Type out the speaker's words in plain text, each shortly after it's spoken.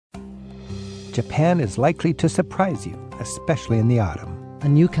Japan is likely to surprise you, especially in the autumn. A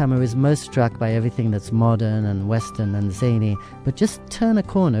newcomer is most struck by everything that's modern and Western and zany, but just turn a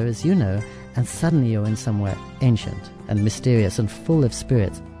corner, as you know, and suddenly you're in somewhere ancient and mysterious and full of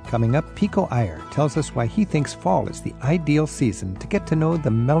spirit. Coming up, Pico Iyer tells us why he thinks fall is the ideal season to get to know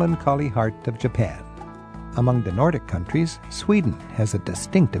the melancholy heart of Japan. Among the Nordic countries, Sweden has a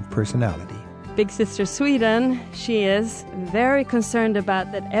distinctive personality. Big sister Sweden, she is very concerned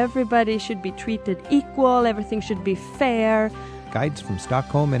about that everybody should be treated equal, everything should be fair. Guides from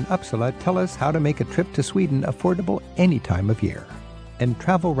Stockholm and Uppsala tell us how to make a trip to Sweden affordable any time of year. And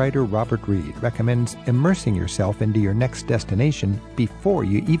travel writer Robert Reed recommends immersing yourself into your next destination before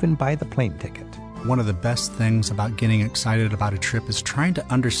you even buy the plane ticket. One of the best things about getting excited about a trip is trying to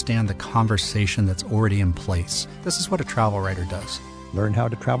understand the conversation that's already in place. This is what a travel writer does. Learn how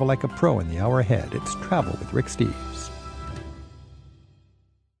to travel like a pro in the hour ahead. It's Travel with Rick Steves.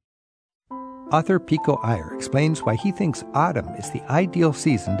 Author Pico Iyer explains why he thinks autumn is the ideal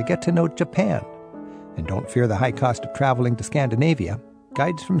season to get to know Japan. And don't fear the high cost of traveling to Scandinavia.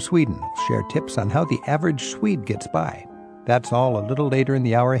 Guides from Sweden will share tips on how the average Swede gets by. That's all a little later in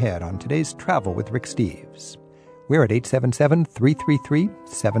the hour ahead on today's Travel with Rick Steves. We're at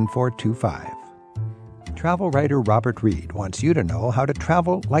 877-333-7425. Travel writer Robert Reed wants you to know how to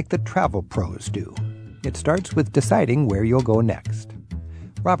travel like the travel pros do. It starts with deciding where you'll go next.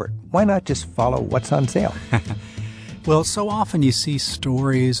 Robert, why not just follow what's on sale? Well, so often you see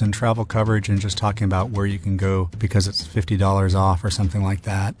stories and travel coverage and just talking about where you can go because it's $50 off or something like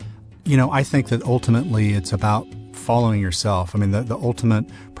that. You know, I think that ultimately it's about following yourself. I mean, the ultimate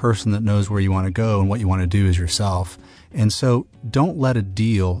person that knows where you want to go and what you want to do is yourself. And so don't let a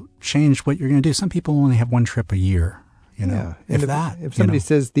deal change what you're going to do. Some people only have one trip a year. You know, yeah. If somebody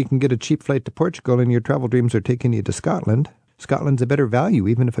says you can get a cheap flight to Portugal and your travel dreams are taking you to Scotland, Scotland's a better value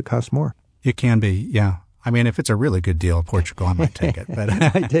even if it costs more. It can be, yeah. I mean, if it's a really good deal, Portugal, I might take it. But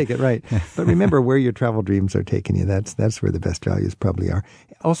I take it, right. But remember where your travel dreams are taking you. That's where the best values probably are.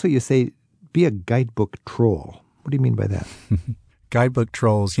 Also, you say, be a guidebook troll. What do you mean by that? Guidebook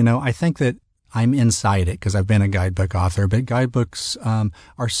trolls. You know, I think that I'm inside it because I've been a guidebook author, but guidebooks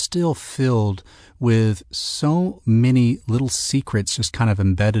are still filled with so many little secrets just kind of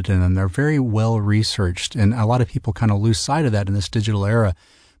embedded in them. They're very well researched, and a lot of people kind of lose sight of that in this digital era.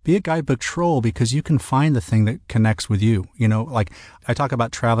 Be a guidebook troll because you can find the thing that connects with you. You know, like I talk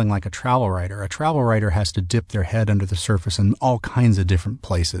about traveling like a travel writer. A travel writer has to dip their head under the surface in all kinds of different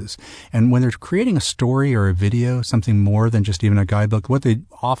places. And when they're creating a story or a video, something more than just even a guidebook, what they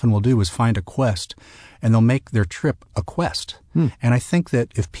often will do is find a quest, and they'll make their trip a quest. And I think that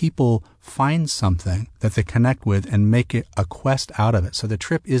if people find something that they connect with and make it a quest out of it, so the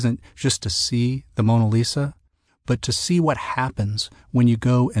trip isn't just to see the Mona Lisa, but to see what happens when you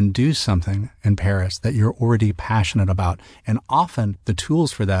go and do something in Paris that you're already passionate about. And often the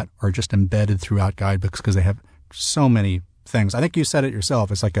tools for that are just embedded throughout guidebooks because they have so many things. I think you said it yourself.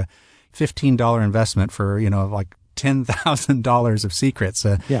 It's like a $15 investment for, you know, like $10,000 of secrets.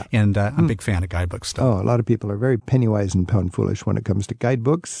 And I'm a big fan of guidebook stuff. Oh, a lot of people are very penny wise and pound foolish when it comes to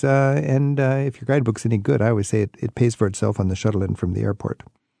guidebooks. And if your guidebook's any good, I always say it pays for itself on the shuttle in from the airport.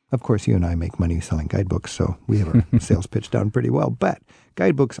 Of course, you and I make money selling guidebooks, so we have our sales pitch down pretty well. But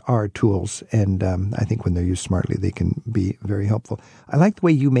guidebooks are tools, and I think when they're used smartly, they can be very helpful. I like the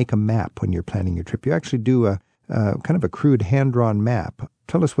way you make a map when you're planning your trip. You actually do a kind of a crude hand-drawn map.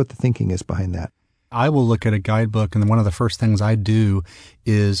 Tell us what the thinking is behind that. I will look at a guidebook, and one of the first things I do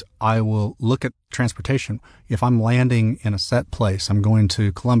is I will look at transportation. If I'm landing in a set place, I'm going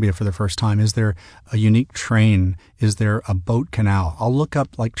to Colombia for the first time, is there a unique train? Is there a boat canal? I'll look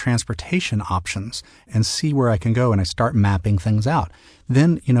up like transportation options and see where I can go, and I start mapping things out.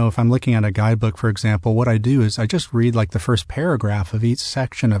 Then, you know, if I'm looking at a guidebook, for example, what I do is I just read like the first paragraph of each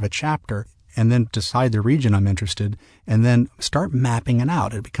section of a chapter, and then decide the region I'm interested, and then start mapping it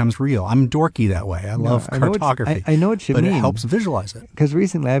out. It becomes real. I'm dorky that way. I love cartography. I know what you mean. But it helps visualize it. Because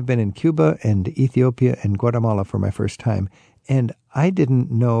recently I've been in Cuba and Ethiopia and Guatemala for my first time, and I didn't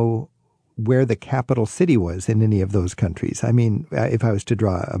know where the capital city was in any of those countries. I mean, if I was to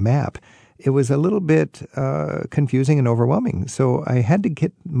draw a map, it was a little bit confusing and overwhelming. So I had to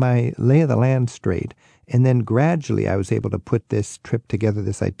get my lay of the land straight. And then gradually I was able to put this trip together,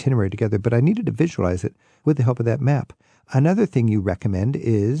 this itinerary together, but I needed to visualize it with the help of that map. Another thing you recommend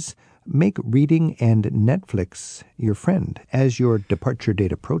is make reading and Netflix your friend as your departure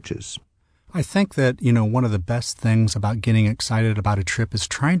date approaches. I think that, one of the best things about getting excited about a trip is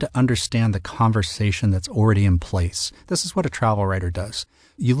trying to understand the conversation that's already in place. This is what a travel writer does.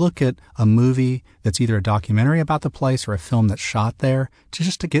 You look at a movie that's either a documentary about the place or a film that's shot there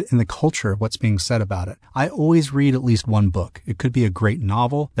just to get in the culture of what's being said about it. I always read at least one book. It could be a great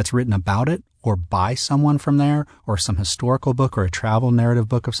novel that's written about it or by someone from there, or some historical book or a travel narrative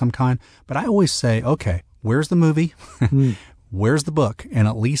book of some kind. But I always say, okay, where's the movie? Where's the book? And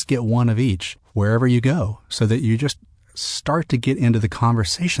at least get one of each wherever you go, so that you just start to get into the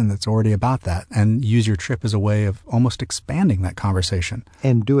conversation that's already about that and use your trip as a way of almost expanding that conversation.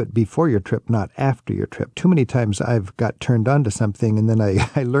 And do it before your trip, not after your trip. Too many times I've got turned on to something and then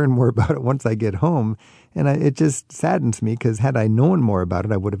I learn more about it once I get home. And it just saddens me, because had I known more about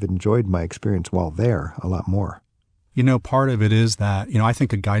it, I would have enjoyed my experience while there a lot more. Part of it is that, I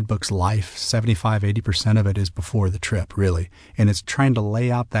think a guidebook's life, 75-80% of it is before the trip, really. And it's trying to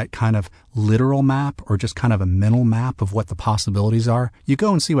lay out that kind of literal map, or just kind of a mental map of what the possibilities are. You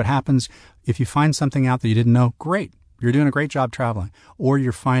go and see what happens. If you find something out that you didn't know, great. You're doing a great job traveling. Or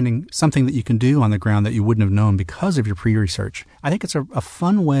you're finding something that you can do on the ground that you wouldn't have known because of your pre-research. I think it's a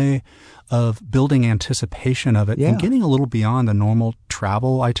fun way of building anticipation of it and getting a little beyond the normal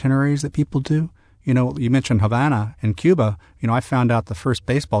travel itineraries that people do. You mentioned Havana in Cuba. I found out the first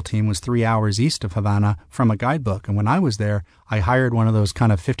baseball team was 3 hours east of Havana from a guidebook. And when I was there, I hired one of those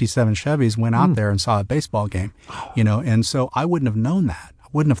kind of 57 Chevys, went out there and saw a baseball game, and so I wouldn't have known that. I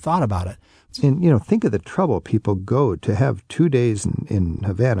wouldn't have thought about it. And, think of the trouble people go to have 2 days in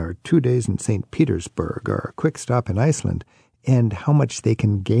Havana, or 2 days in St. Petersburg, or a quick stop in Iceland, and how much they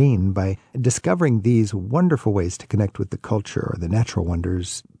can gain by discovering these wonderful ways to connect with the culture or the natural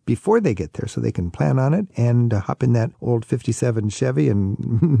wonders before they get there, so they can plan on it and hop in that old 57 Chevy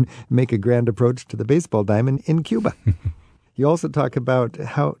and make a grand approach to the baseball diamond in Cuba. You also talk about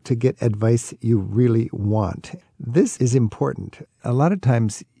how to get advice you really want. This is important. A lot of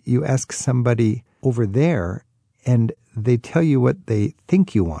times you ask somebody over there and they tell you what they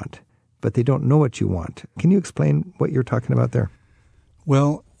think you want, but they don't know what you want. Can you explain what you're talking about there?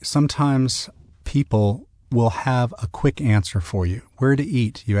 Well, sometimes people will have a quick answer for you. Where to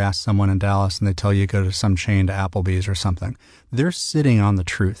eat? You ask someone in Dallas and they tell you go to some chain, to Applebee's or something. They're sitting on the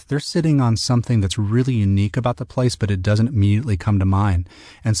truth. They're sitting on something that's really unique about the place, but it doesn't immediately come to mind.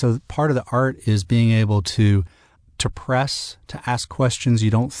 And so part of the art is being able to press, to ask questions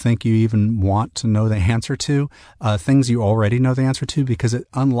you don't think you even want to know the answer to, things you already know the answer to, because it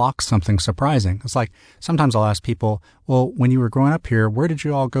unlocks something surprising. It's like, sometimes I'll ask people, well, when you were growing up here, where did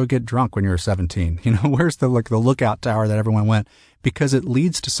you all go get drunk when you were 17? Where's the lookout tower that everyone went? Because it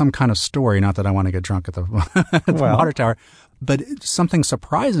leads to some kind of story. Not that I want to get drunk at the, water tower, but something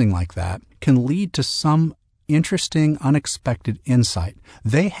surprising like that can lead to some interesting, unexpected insight.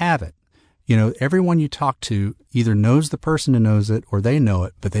 They have it. Everyone you talk to either knows the person who knows it or they know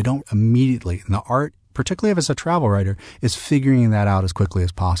it, but they don't immediately. And the art, particularly if it's a travel writer, is figuring that out as quickly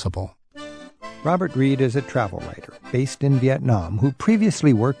as possible. Robert Reed is a travel writer based in Vietnam who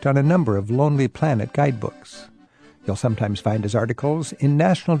previously worked on a number of Lonely Planet guidebooks. You'll sometimes find his articles in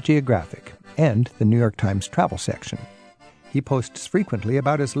National Geographic and the New York Times travel section. He posts frequently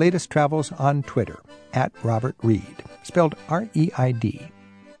about his latest travels on Twitter, @RobertReed, spelled R-E-I-D.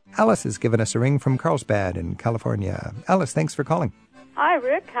 Alice has given us a ring from Carlsbad in California. Alice, thanks for calling. Hi,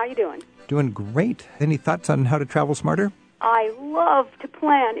 Rick. How you doing? Doing great. Any thoughts on how to travel smarter? I love to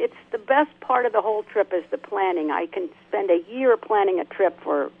plan. It's the best part of the whole trip is the planning. I can spend a year planning a trip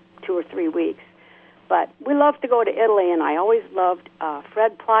for 2 or 3 weeks. But we love to go to Italy, and I always loved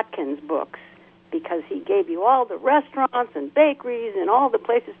Fred Plotkin's books because he gave you all the restaurants and bakeries and all the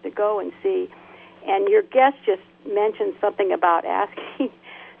places to go and see. And your guest just mentioned something about asking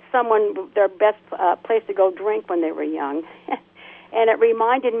someone their best place to go drink when they were young. And it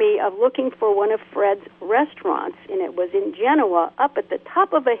reminded me of looking for one of Fred's restaurants, and it was in Genoa up at the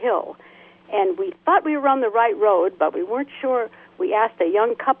top of a hill. And we thought we were on the right road, but we weren't sure. We asked a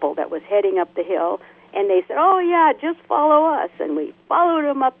young couple that was heading up the hill, and they said, oh, yeah, just follow us. And we followed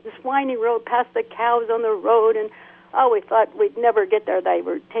them up this winding road past the cows on the road, and we thought we'd never get there. They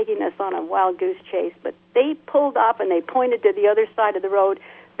were taking us on a wild goose chase, but they pulled off and they pointed to the other side of the road.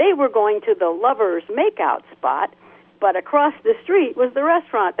 They were going to the lovers' makeout spot, but across the street was the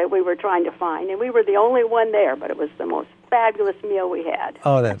restaurant that we were trying to find, and we were the only one there, but it was the most fabulous meal we had.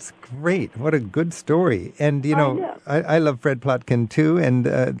 Oh, that's great. What a good story. And, I love Fred Plotkin, too, and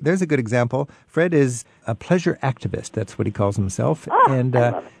there's a good example. Fred is a pleasure activist. That's what he calls himself. And I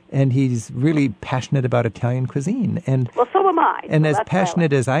love it. And he's really passionate about Italian cuisine. And well, so am I. And so as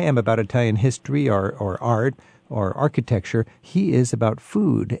passionate as I am about Italian history or art, or architecture. He is about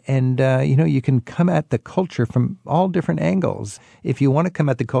food. And, you can come at the culture from all different angles. If you want to come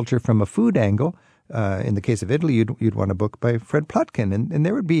at the culture from a food angle, in the case of Italy, you'd want a book by Fred Plotkin. And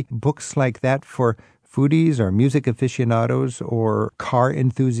there would be books like that for foodies or music aficionados or car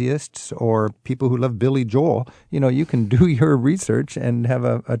enthusiasts or people who love Billy Joel. You can do your research and have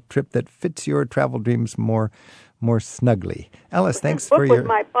a trip that fits your travel dreams more snugly. Alice, thanks for your... This book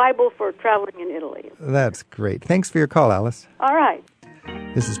was my Bible for traveling in Italy. That's great. Thanks for your call, Alice. All right.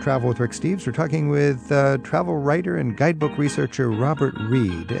 This is Travel with Rick Steves. We're talking with travel writer and guidebook researcher Robert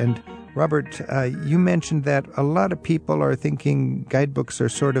Reed. And Robert, you mentioned that a lot of people are thinking guidebooks are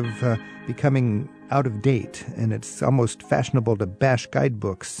sort of becoming out of date, and it's almost fashionable to bash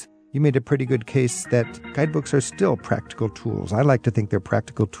guidebooks. You made a pretty good case that guidebooks are still practical tools. I like to think they're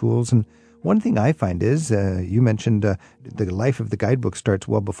practical tools, and one thing I find is, you mentioned the life of the guidebook starts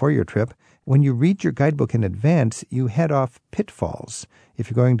well before your trip. When you read your guidebook in advance, you head off pitfalls. If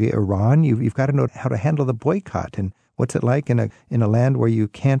you're going to Iran, you've got to know how to handle the boycott, and what's it like in a land where you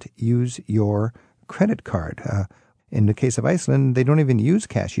can't use your credit card. In the case of Iceland, they don't even use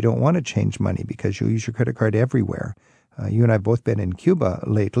cash. You don't want to change money because you use your credit card everywhere. You and I have both been in Cuba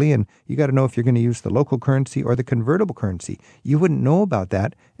lately, and you got to know if you're going to use the local currency or the convertible currency. You wouldn't know about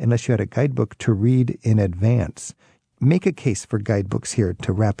that unless you had a guidebook to read in advance. Make a case for guidebooks here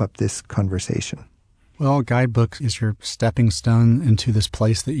to wrap up this conversation. Well, guidebook is your stepping stone into this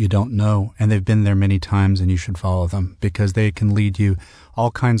place that you don't know, and they've been there many times, and you should follow them because they can lead you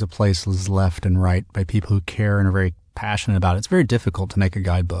all kinds of places left and right by people who care and are very passionate about it. It's very difficult to make a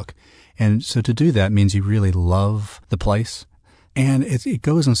guidebook. And so to do that means you really love the place. And it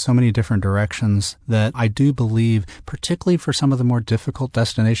goes in so many different directions that I do believe, particularly for some of the more difficult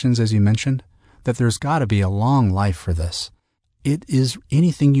destinations, as you mentioned, that there's got to be a long life for this. It is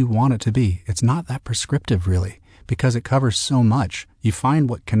anything you want it to be. It's not that prescriptive, really, because it covers so much. You find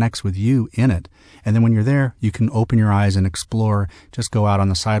what connects with you in it. And then when you're there, you can open your eyes and explore, just go out on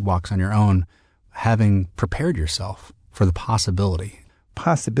the sidewalks on your own, having prepared yourself for the possibility.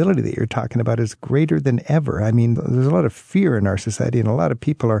 Possibility that you're talking about is greater than ever. I mean, there's a lot of fear in our society, and a lot of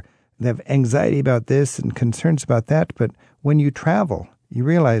people they have anxiety about this and concerns about that. But when you travel, you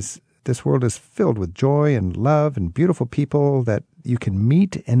realize this world is filled with joy and love and beautiful people that you can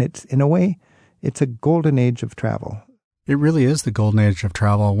meet, and in a way, it's a golden age of travel. It really is the golden age of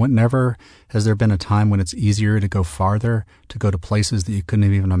travel. Never has there been a time when it's easier to go farther, to go to places that you couldn't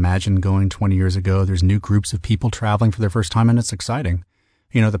have even imagined going 20 years ago. There's new groups of people traveling for their first time, and it's exciting.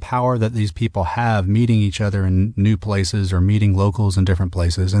 The power that these people have meeting each other in new places or meeting locals in different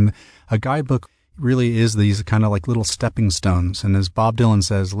places. And a guidebook really is these kind of like little stepping stones. And as Bob Dylan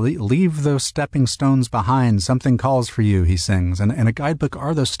says, leave those stepping stones behind. Something calls for you, he sings. And a guidebook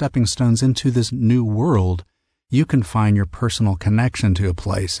are those stepping stones into this new world. You can find your personal connection to a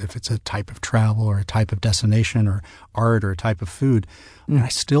place, if it's a type of travel or a type of destination or art or a type of food. And I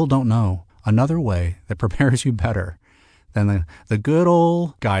still don't know another way that prepares you better than the good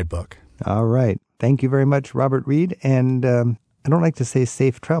old guidebook. All right. Thank you very much, Robert Reed. And I don't like to say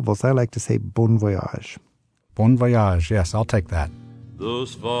safe travels. I like to say bon voyage. Bon voyage. Yes, I'll take that.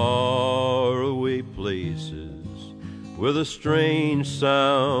 Those faraway places where the strange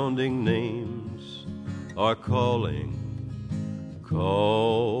sounding names are calling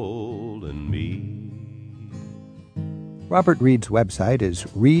me. Robert Reed's website is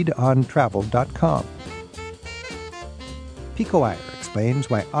readontravel.com. Pico Iyer explains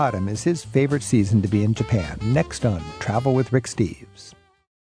why autumn is his favorite season to be in Japan, next on Travel with Rick Steves.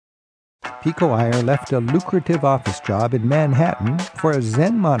 Pico Iyer left a lucrative office job in Manhattan for a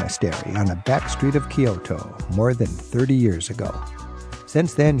Zen monastery on a back street of Kyoto more than 30 years ago.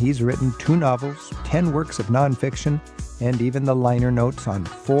 Since then, he's written 2 novels, 10 works of nonfiction, and even the liner notes on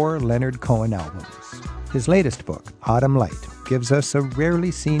 4 Leonard Cohen albums. His latest book, Autumn Light, gives us a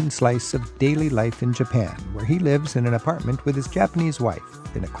rarely seen slice of daily life in Japan, where he lives in an apartment with his Japanese wife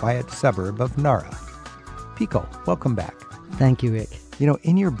in a quiet suburb of Nara. Pico, welcome back. Thank you, Rick.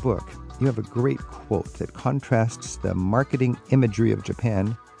 In your book, you have a great quote that contrasts the marketing imagery of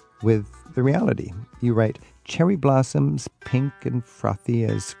Japan with the reality. You write, "Cherry blossoms, pink and frothy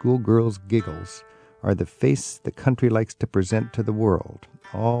as schoolgirls' giggles, are the face the country likes to present to the world,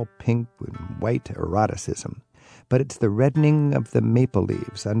 all pink and white eroticism. But it's the reddening of the maple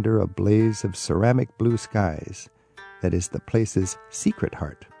leaves under a blaze of ceramic blue skies that is the place's secret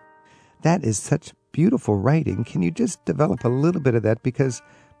heart." That is such beautiful writing. Can you just develop a little bit of that? Because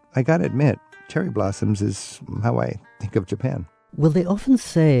I gotta admit, cherry blossoms is how I think of Japan. Well, they often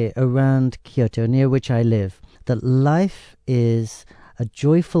say around Kyoto, near which I live, that life is a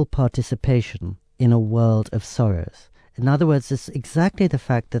joyful participation in a world of sorrows. In other words, it's exactly the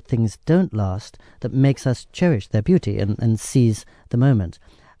fact that things don't last that makes us cherish their beauty and seize the moment.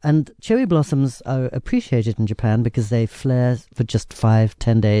 And cherry blossoms are appreciated in Japan because they flare for just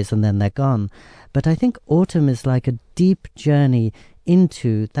 5-10 days and then they're gone. But I think autumn is like a deep journey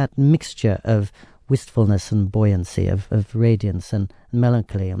into that mixture of wistfulness and buoyancy, of radiance and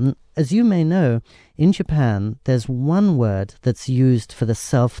melancholy. And as you may know, in Japan, there's one word that's used for the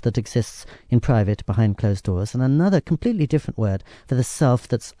self that exists in private behind closed doors, and another completely different word for the self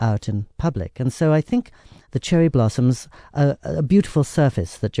that's out in public. And so I think the cherry blossoms are a beautiful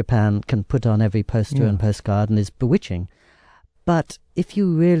surface that Japan can put on every poster and postcard and is bewitching. But if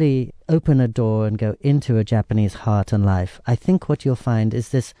you really open a door and go into a Japanese heart and life, I think what you'll find is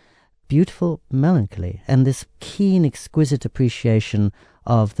this beautiful melancholy and this keen, exquisite appreciation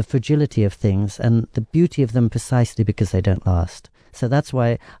of the fragility of things and the beauty of them precisely because they don't last. So that's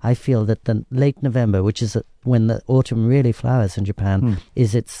why I feel that the late November, which is when the autumn really flowers in Japan,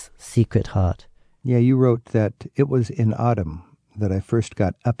 is its secret heart. Yeah, you wrote that it was in autumn that I first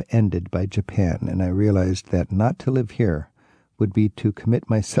got upended by Japan, and I realized that not to live here would be to commit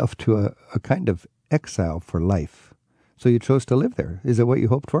myself to a kind of exile for life. So you chose to live there. Is that what you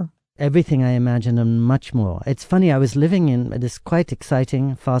hoped for? Everything I imagined and much more. It's funny, I was living in this quite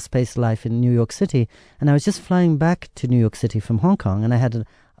exciting, fast-paced life in New York City, and I was just flying back to New York City from Hong Kong, and I had an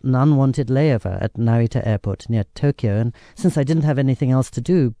unwanted layover at Narita Airport near Tokyo, and since I didn't have anything else to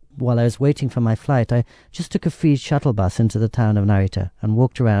do while I was waiting for my flight, I just took a free shuttle bus into the town of Narita and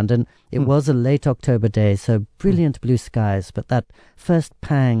walked around, and it was a late October day, so brilliant blue skies, but that first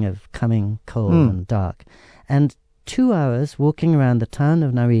pang of coming cold and dark. And 2 hours walking around the town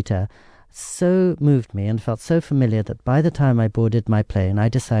of Narita so moved me and felt so familiar that by the time I boarded my plane, I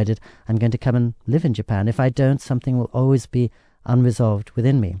decided I'm going to come and live in Japan. If I don't, something will always be unresolved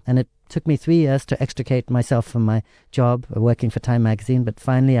within me. And it took me 3 years to extricate myself from my job working for Time magazine, but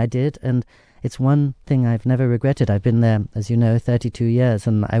finally I did, and it's one thing I've never regretted. I've been there, as you know, 32 years,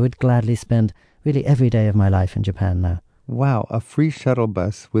 and I would gladly spend really every day of my life in Japan now. Wow, a free shuttle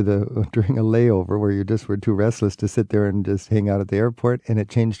bus during a layover where you just were too restless to sit there and just hang out at the airport, and it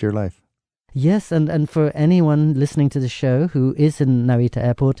changed your life. Yes, and for anyone listening to the show who is in Narita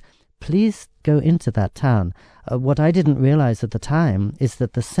Airport, please go into that town. What I didn't realize at the time is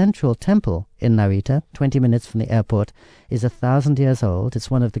that the central temple in Narita, 20 minutes from the airport, is 1,000 years old. It's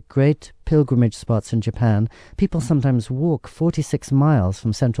one of the great pilgrimage spots in Japan. People sometimes walk 46 miles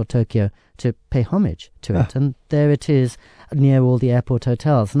from central Tokyo to pay homage to it. And there it is near all the airport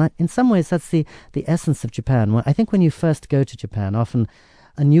hotels. And in some ways, that's the essence of Japan. Well, I think when you first go to Japan, often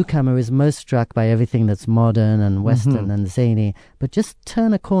a newcomer is most struck by everything that's modern and Western and zany, but just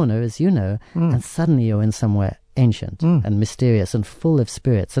turn a corner, as you know, and suddenly you're in somewhere ancient and mysterious and full of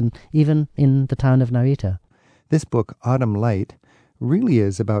spirits, and even in the town of Narita. This book, Autumn Light, really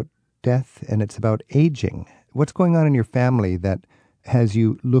is about death and it's about aging. What's going on in your family that has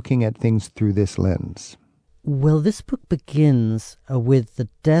you looking at things through this lens? Well, this book begins with the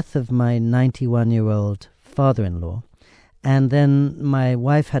death of my 91-year-old father-in-law. And then my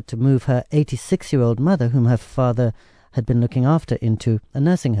wife had to move her 86-year-old mother, whom her father had been looking after, into a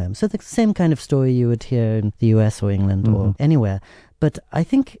nursing home. So the same kind of story you would hear in the US or England or anywhere. But I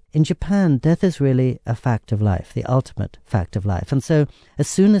think in Japan, death is really a fact of life, the ultimate fact of life. And so as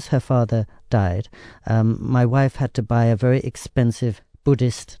soon as her father died, my wife had to buy a very expensive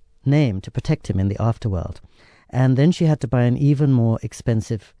Buddhist name to protect him in the afterworld. And then she had to buy an even more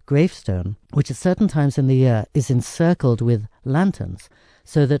expensive gravestone, which at certain times in the year is encircled with lanterns,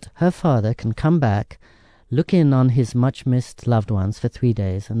 so that her father can come back, look in on his much-missed loved ones for 3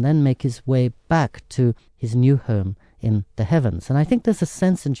 days, and then make his way back to his new home in the heavens. And I think there's a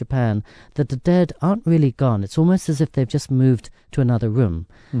sense in Japan that the dead aren't really gone. It's almost as if they've just moved to another room.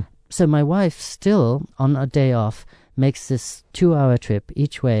 So my wife still, on a day off, makes this 2-hour trip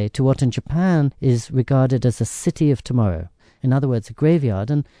each way to what in Japan is regarded as a city of tomorrow. In other words, a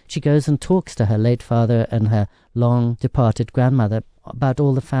graveyard, and she goes and talks to her late father and her long-departed grandmother about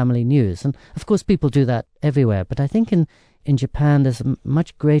all the family news. And of course people do that everywhere, but I think in Japan there's a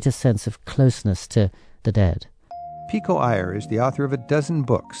much greater sense of closeness to the dead. Pico Iyer is the author of a dozen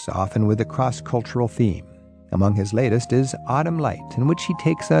books, often with a cross-cultural theme. Among his latest is Autumn Light, in which he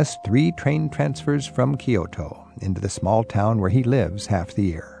takes us 3 train transfers from Kyoto into the small town where he lives half the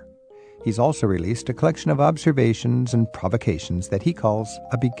year. He's also released a collection of observations and provocations that he calls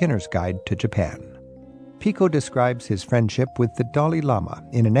A Beginner's Guide to Japan. Pico describes his friendship with the Dalai Lama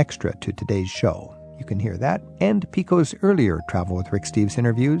in an extra to today's show. You can hear that and Pico's earlier Travel with Rick Steves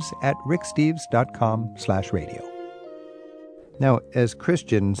interviews at ricksteves.com/radio. Now, as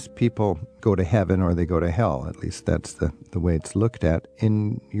Christians, people go to heaven or they go to hell. At least that's the way it's looked at.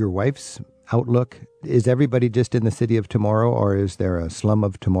 In your wife's outlook, is everybody just in the city of tomorrow, or is there a slum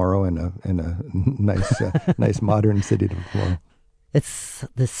of tomorrow and a nice modern city of tomorrow?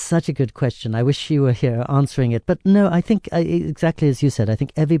 This such a good question. I wish you were here answering it. But no, I think exactly as you said, I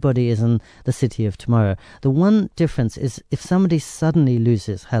think everybody is in the city of tomorrow. The one difference is if somebody suddenly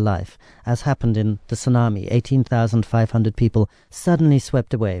loses her life, as happened in the tsunami, 18,500 people suddenly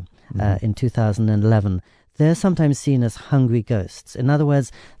swept away in 2011. They're sometimes seen as hungry ghosts. In other words,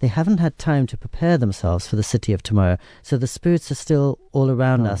 they haven't had time to prepare themselves for the city of tomorrow. So the spirits are still all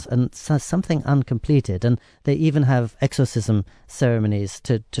around us and something uncompleted. And they even have exorcism ceremonies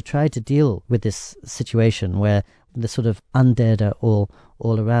to try to deal with this situation where the sort of undead are all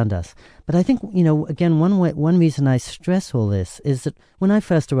around us. But I think, again, one reason I stress all this is that when I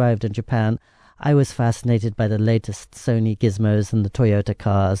first arrived in Japan, I was fascinated by the latest Sony gizmos and the Toyota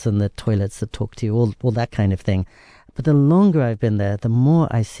cars and the toilets that talk to you, all that kind of thing. But the longer I've been there, the more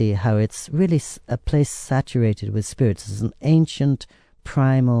I see how it's really a place saturated with spirits. It's an ancient,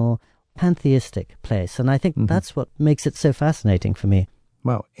 primal, pantheistic place. And I think that's what makes it so fascinating for me.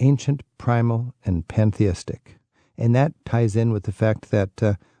 Wow, ancient, primal, and pantheistic. And that ties in with the fact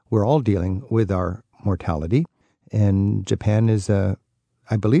that we're all dealing with our mortality. And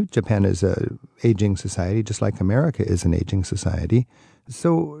I believe Japan is an aging society, just like America is an aging society.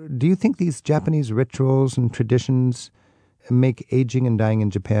 So do you think these Japanese rituals and traditions make aging and dying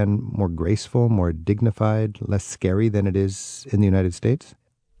in Japan more graceful, more dignified, less scary than it is in the United States?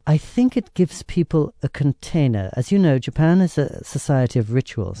 I think it gives people a container. As you know, Japan is a society of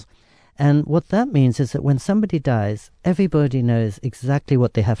rituals. And what that means is that when somebody dies, everybody knows exactly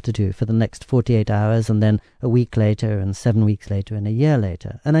what they have to do for the next 48 hours and then a week later and 7 weeks later and a year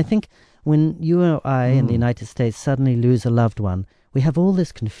later. And I think when you or I in the United States suddenly lose a loved one, we have all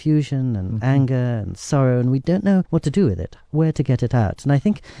this confusion and anger and sorrow, and we don't know what to do with it, where to get it out. And I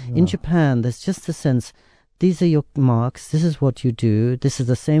think in Japan, there's just a sense, these are your marks, this is what you do, this is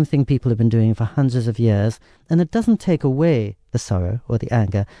the same thing people have been doing for hundreds of years, and it doesn't take away the sorrow or the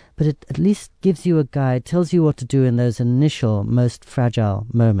anger, but it at least gives you a guide, tells you what to do in those initial, most fragile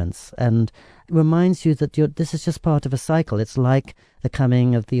moments, and reminds you that this is just part of a cycle. It's like the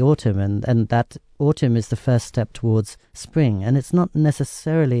coming of the autumn, and that autumn is the first step towards spring, and it's not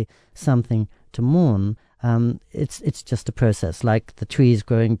necessarily something to mourn. It's just a process, like the trees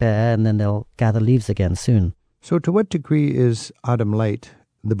growing bare, and then they'll gather leaves again soon. So to what degree is Autumn Light,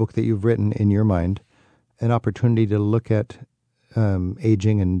 the book that you've written in your mind, an opportunity to look at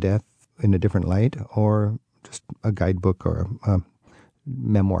aging and death in a different light, or just a guidebook or a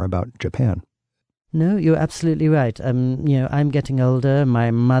memoir about Japan? No, you're absolutely right. I'm getting older.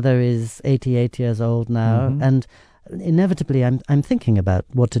 My mother is 88 years old now, and inevitably I'm thinking about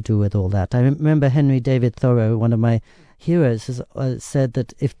what to do with all that. I remember Henry David Thoreau, one of my heroes, has said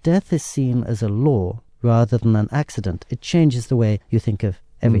that if death is seen as a law rather than an accident, it changes the way you think of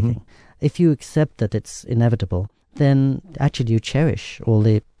everything. If you accept that it's inevitable, then actually you cherish all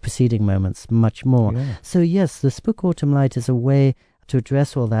the preceding moments much more. Yeah. So yes, this book Autumn Light is a way to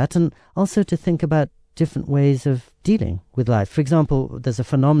address all that, and also to think about different ways of dealing with life. For example, there's a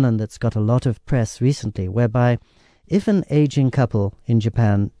phenomenon that's got a lot of press recently, whereby if an aging couple in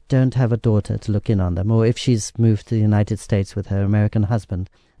Japan don't have a daughter to look in on them, or if she's moved to the United States with her American husband,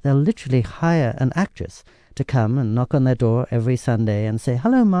 they'll literally hire an actress to come and knock on their door every Sunday and say,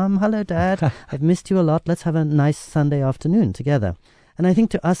 "Hello, Mum, hello, Dad, I've missed you a lot, let's have a nice Sunday afternoon together." And I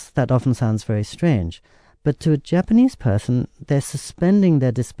think to us that often sounds very strange. But to a Japanese person, they're suspending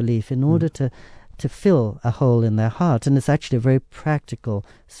their disbelief in order to fill a hole in their heart. And it's actually a very practical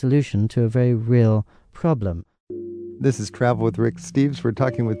solution to a very real problem. This is Travel with Rick Steves. We're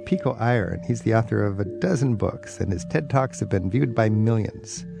talking with Pico Iyer, and he's the author of a dozen books, and his TED Talks have been viewed by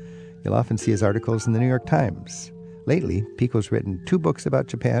millions. You'll often see his articles in the New York Times. Lately, Pico's written 2 books about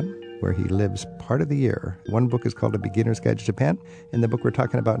Japan, where he lives part of the year. One book is called A Beginner's Guide to Japan, and the book we're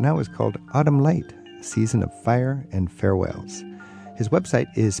talking about now is called Autumn Light, Season of Fire and Farewells. His website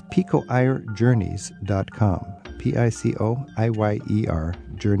is picoiyerjourneys.com, Picoiyer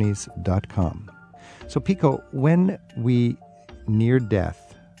journeys.com. So Pico, when we near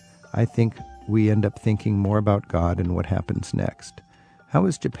death, I think we end up thinking more about God and what happens next. How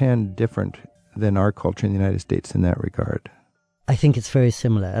is Japan different than our culture in the United States in that regard? I think it's very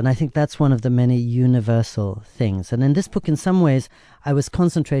similar, and I think that's one of the many universal things. And in this book, in some ways, I was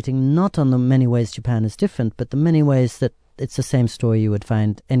concentrating not on the many ways Japan is different, but the many ways that it's the same story you would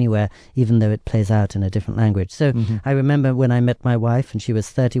find anywhere, even though it plays out in a different language. So I remember when I met my wife and she was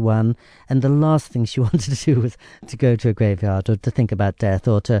 31, and the last thing she wanted to do was to go to a graveyard or to think about death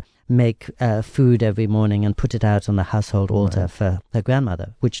or to make food every morning and put it out on the household altar for her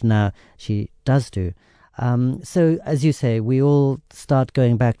grandmother, which now she does do. So, as you say, we all start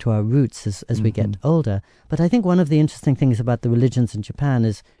going back to our roots as we get older. But I think one of the interesting things about the religions in Japan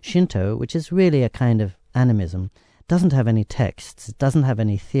is Shinto, which is really a kind of animism, doesn't have any texts, it doesn't have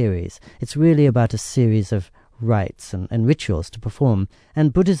any theories. It's really about a series of rites and rituals to perform.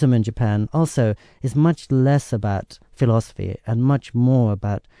 And Buddhism in Japan also is much less about philosophy and much more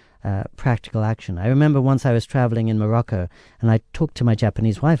about practical action. I remember once I was traveling in Morocco and I talked to my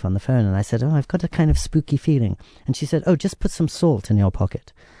Japanese wife on the phone and I said, I've got a kind of spooky feeling. And she said, just put some salt in your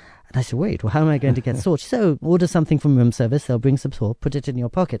pocket. And I said, wait, well, how am I going to get salt? She said, order something from room service, they'll bring some salt, put it in your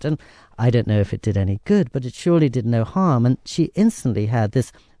pocket. And I don't know if it did any good, but it surely did no harm. And she instantly had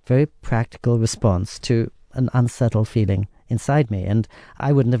this very practical response to an unsettled feeling inside me, and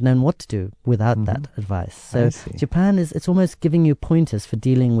I wouldn't have known what to do without that advice. So Japan it's almost giving you pointers for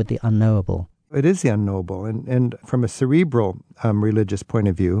dealing with the unknowable. It is the unknowable, and from a cerebral religious point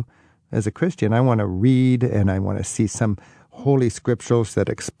of view, as a Christian, I want to read and I want to see some holy scriptures that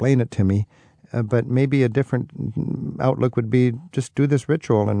explain it to me, but maybe a different outlook would be just do this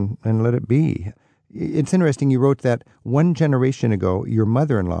ritual and let it be. It's interesting, you wrote that one generation ago, your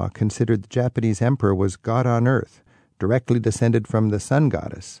mother-in-law considered the Japanese emperor was God on earth, directly descended from the sun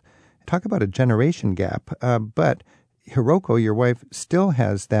goddess. Talk about a generation gap. But Hiroko, your wife, still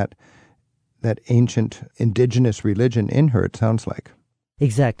has that ancient indigenous religion in her, it sounds like.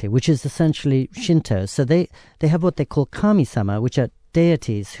 Exactly, which is essentially Shinto. So they have what they call kami-sama, which are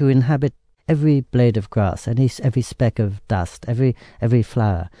deities who inhabit every blade of grass, every speck of dust, every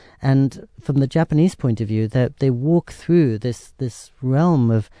flower. And from the Japanese point of view, they walk through this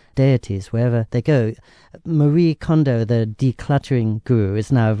realm of deities wherever they go. Marie Kondo, the decluttering guru, is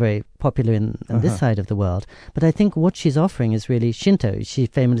now very popular in this side of the world. But I think what she's offering is really Shinto. She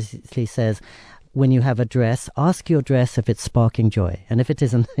famously says, when you have a dress, ask your dress if it's sparking joy. And if it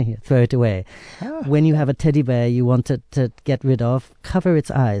isn't, throw it away. When you have a teddy bear you want to get rid of, cover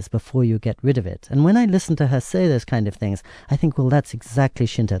its eyes before you get rid of it. And when I listen to her say those kind of things, I think, well, that's exactly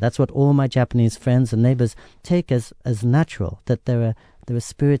Shinto. That's what all my Japanese friends and neighbors take as natural, that there are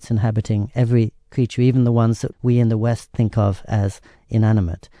spirits inhabiting every creature, even the ones that we in the West think of as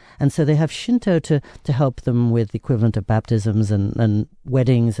inanimate. And so they have Shinto to help them with the equivalent of baptisms and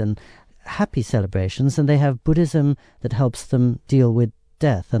weddings and happy celebrations, and they have Buddhism that helps them deal with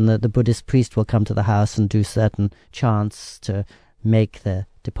death, and the Buddhist priest will come to the house and do certain chants to make the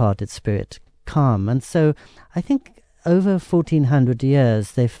departed spirit calm. And so I think over 1400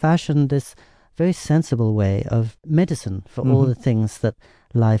 years they've fashioned this very sensible way of medicine for all the things that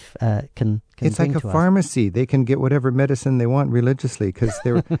life can it's like a pharmacy. They can get whatever medicine they want religiously, because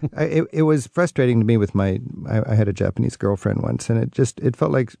it was frustrating to me with I had a Japanese girlfriend once, and it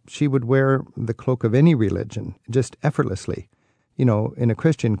felt like she would wear the cloak of any religion just effortlessly. You know, in a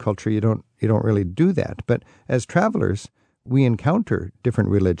Christian culture, you don't really do that. But as travelers, we encounter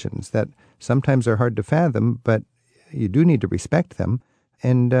different religions that sometimes are hard to fathom, but you do need to respect them.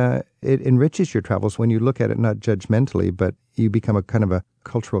 And it enriches your travels when you look at it not judgmentally, but you become a kind of a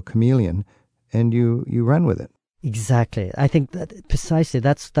cultural chameleon, and you run with it. Exactly. I think that precisely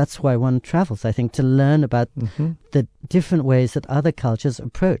that's why one travels, I think, to learn about the different ways that other cultures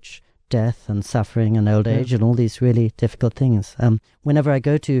approach death and suffering and old age and all these really difficult things. Whenever I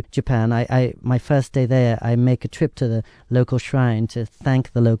go to Japan, I my first day there, I make a trip to the local shrine to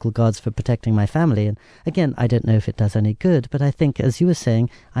thank the local gods for protecting my family. And again, I don't know if it does any good, but I think, as you were saying,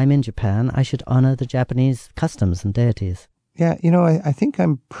 I'm in Japan, I should honor the Japanese customs and deities. Yeah, I think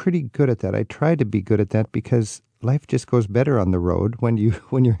I'm pretty good at that. I try to be good at that because life just goes better on the road when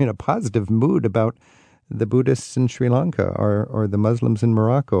you're in a positive mood about the Buddhists in Sri Lanka or the Muslims in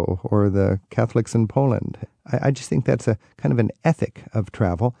Morocco or the Catholics in Poland. I just think that's a kind of an ethic of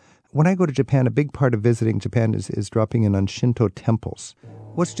travel. When I go to Japan, a big part of visiting Japan is dropping in on Shinto temples.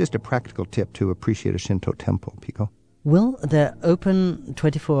 What's just a practical tip to appreciate a Shinto temple, Pico? Well, they're open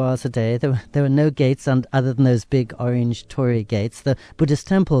 24 hours a day. There are no gates other than those big orange torii gates. The Buddhist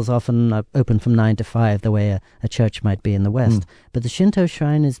temples often are open from 9 to 5, the way a church might be in the West. But the Shinto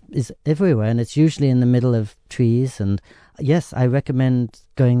shrine is everywhere, and it's usually in the middle of trees. And yes, I recommend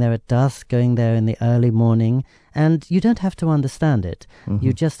going there at dusk, going there in the early morning. And you don't have to understand it.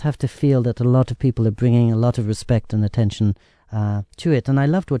 You just have to feel that a lot of people are bringing a lot of respect and attention to it. And I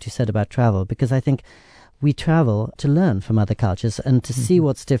loved what you said about travel, because I think we travel to learn from other cultures and to see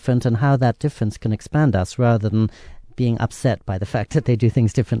what's different and how that difference can expand us, rather than being upset by the fact that they do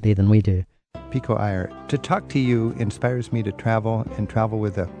things differently than we do. Pico Iyer, to talk to you inspires me to travel and travel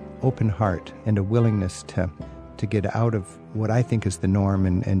with an open heart and a willingness to get out of what I think is the norm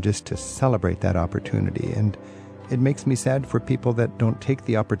and just to celebrate that opportunity. And it makes me sad for people that don't take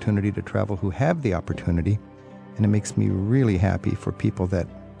the opportunity to travel who have the opportunity. And it makes me really happy for people that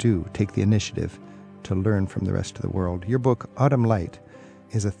do take the initiative to learn from the rest of the world. Your book, Autumn Light,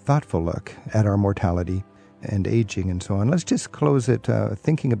 is a thoughtful look at our mortality and aging and so on. Let's just close it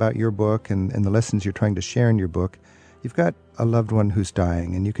thinking about your book and the lessons you're trying to share in your book. You've got a loved one who's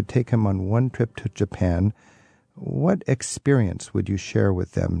dying, and you could take him on one trip to Japan. What experience would you share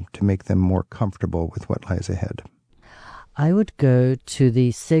with them to make them more comfortable with what lies ahead? I would go to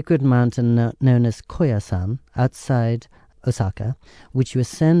the sacred mountain known as Koyasan outside Osaka, which you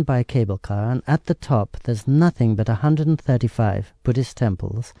ascend by a cable car, and at the top there's nothing but 135 Buddhist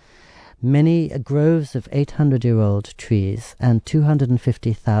temples, many groves of 800-year-old trees, and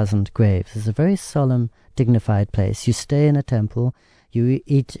 250,000 graves. It's a very solemn, dignified place. You stay in a temple, you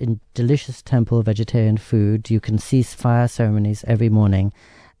eat in delicious temple vegetarian food, you can see fire ceremonies every morning,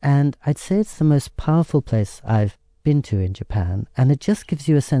 and I'd say it's the most powerful place I've been to in Japan, and it just gives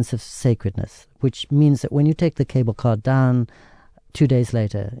you a sense of sacredness, which means that when you take the cable car down 2 days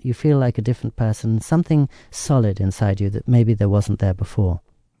later, you feel like a different person, something solid inside you that maybe there wasn't there before.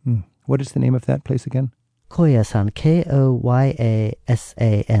 What is the name of that place again? Koyasan,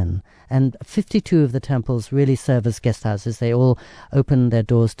 Koyasan. And 52 of the temples really serve as guest houses. They all open their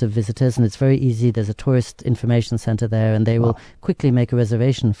doors to visitors, and it's very easy. There's a tourist information center there, and they will quickly make a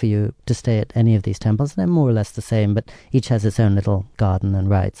reservation for you to stay at any of these temples. They're more or less the same, but each has its own little garden and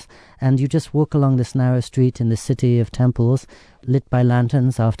rites. And you just walk along this narrow street in the city of temples, lit by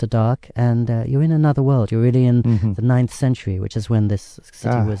lanterns after dark, and you're in another world. You're really in the 9th century, which is when this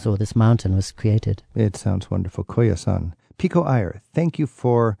city was, or this mountain was created. It sounds wonderful. Koyasan. Pico Iyer, thank you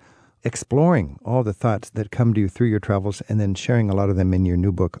for exploring all the thoughts that come to you through your travels and then sharing a lot of them in your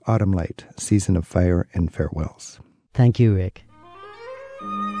new book, Autumn Light, Season of Fire and Farewells. Thank you, Rick.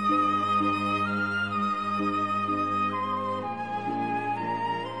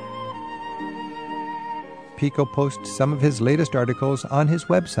 Pico posts some of his latest articles on his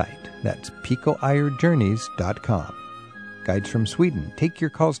website. That's picoiyerjourneys.com. Guides from Sweden take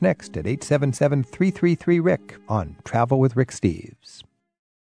your calls next at 877-333-RICK on Travel with Rick Steves.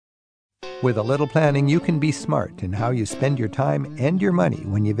 With a little planning, you can be smart in how you spend your time and your money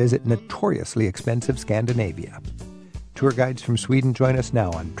when you visit notoriously expensive Scandinavia. Tour guides from Sweden join us now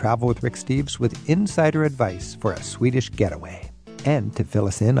on Travel with Rick Steves with insider advice for a Swedish getaway, and to fill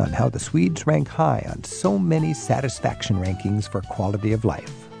us in on how the Swedes rank high on so many satisfaction rankings for quality of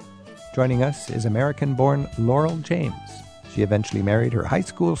life. Joining us is American-born Laurel James. She eventually married her high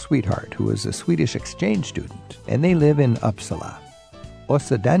school sweetheart, who was a Swedish exchange student, and they live in Uppsala.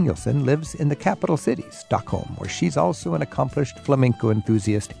 Åsa Danielsson lives in the capital city, Stockholm, where she's also an accomplished flamenco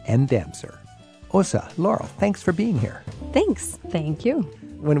enthusiast and dancer. Åsa, Laurel, thanks for being here. Thanks. Thank you.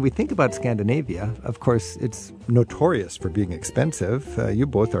 When we think about Scandinavia, of course, it's notorious for being expensive. You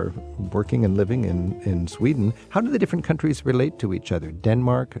both are working and living in Sweden. How do the different countries relate to each other?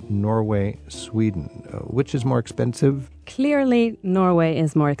 Denmark, Norway, Sweden. Which is more expensive? Clearly, Norway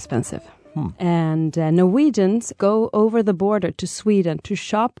is more expensive. And Norwegians go over the border to Sweden to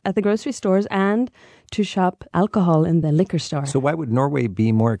shop at the grocery stores and to shop alcohol in the liquor store. So why would Norway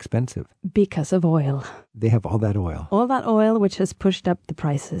be more expensive? Because of oil. They have all that oil. All that oil, which has pushed up the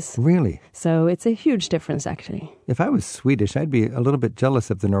prices. Really? So it's a huge difference, actually. If I was Swedish, I'd be a little bit jealous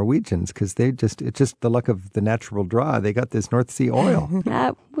of the Norwegians because it's just the luck of the natural draw. They got this North Sea oil.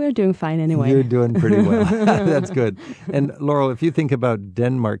 We're doing fine anyway. You're doing pretty well. That's good. And Laurel, if you think about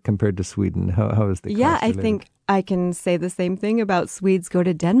Denmark compared to Sweden, how is the cost Yeah, I related? think I can say the same thing about Swedes go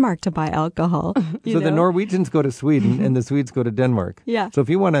to Denmark to buy alcohol. So the Norwegians go to Sweden and the Swedes go to Denmark. Yeah. So if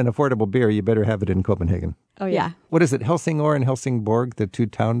you want an affordable beer, you better have it in Copenhagen. Oh, yeah. What is it, Helsingør and Helsingborg, the two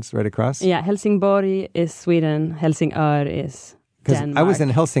towns right across? Yeah, Helsingborg is Sweden, Helsingør is Denmark. I was in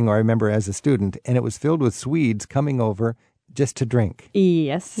Helsingør, I remember, as a student, and it was filled with Swedes coming over just to drink.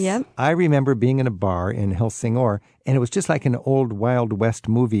 Yes. Yep. I remember being in a bar in Helsingør, and it was just like an old Wild West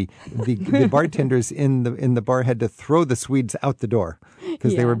movie. The bartenders in the bar had to throw the Swedes out the door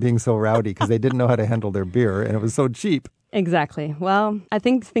because they were being so rowdy because they didn't know how to handle their beer, and it was so cheap. Exactly. Well, I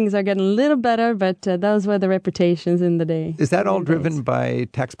think things are getting a little better, but those were the reputations in the day. Is that all driven by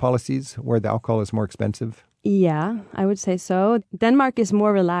tax policies where the alcohol is more expensive? Yeah, I would say so. Denmark is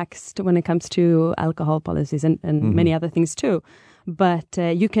more relaxed when it comes to alcohol policies and many other things too. But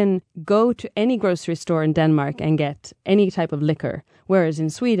you can go to any grocery store in Denmark and get any type of liquor. Whereas in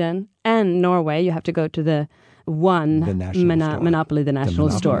Sweden and Norway, you have to go to the one the national store. monopoly, the national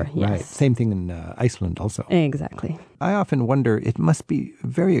store. Yes. Right. Same thing in Iceland also. Exactly. I often wonder, it must be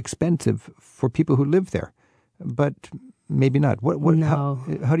very expensive for people who live there, but maybe not. No.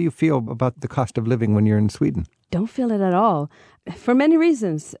 How do you feel about the cost of living when you're in Sweden? Don't feel it at all. For many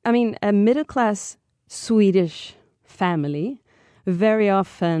reasons. I mean, a middle-class Swedish family, very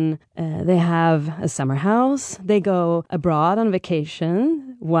often they have a summer house. They go abroad on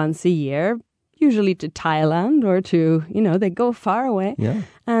vacation once a year, usually to Thailand or to, they go far away. Yeah.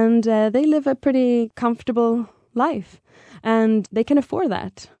 And they live a pretty comfortable life. And they can afford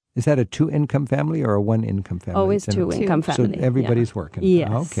that. Is that a 2-income family or a 1-income family? Always 2-income family. So everybody's working.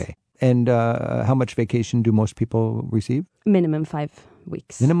 Yes. Okay. And how much vacation do most people receive? Minimum 5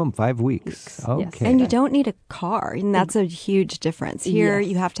 weeks. Minimum 5 weeks. Okay. Yes. And you don't need a car. And that's a huge difference. Here, Yes.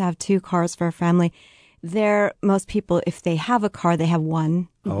 you have to have 2 cars for a family. There, most people, if they have a car, they have one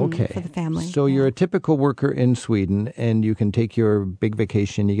Okay. for the family. So you're a typical worker in Sweden, and you can take your big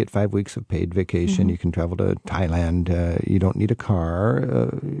vacation. You get 5 weeks of paid vacation. You can travel to Thailand. You don't need a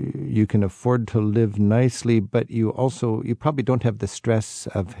car. You can afford to live nicely, but you probably don't have the stress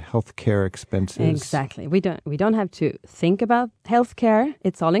of healthcare expenses. Exactly. We don't have to think about healthcare.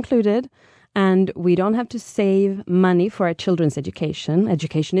 It's all included. And we don't have to save money for our children's education.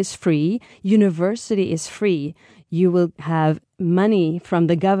 Education is free. University is free. You will have money from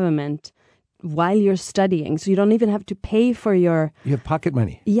the government while you're studying. So you don't even have to pay for your... You have pocket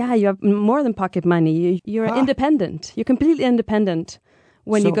money. Yeah, you have more than pocket money. You're independent. You're completely independent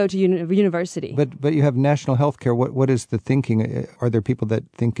when you go to university. But you have national health care. What is the thinking? Are there people that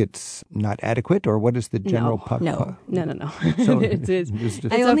think it's not adequate, or what is the general... No. So it's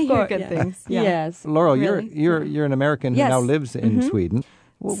I only hear course, good things. Yeah. Yes. Laurel, Really? you're an American who Yes. now lives in Sweden.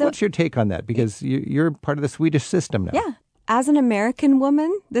 Well, So- what's your take on that? Because you're part of the Swedish system now. Yeah. As an American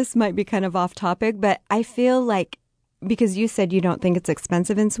woman, this might be kind of off topic, but I feel like, because you said you don't think it's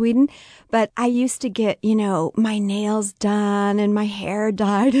expensive in Sweden, but I used to get, my nails done and my hair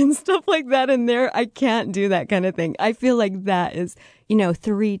dyed and stuff like that. And there, I can't do that kind of thing. I feel like that is,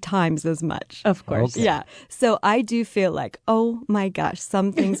 3 times as much. Of course. Okay. Yeah. So I do feel like, oh my gosh,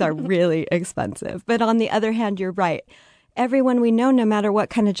 some things are really expensive. But on the other hand, you're right. Everyone we know, no matter what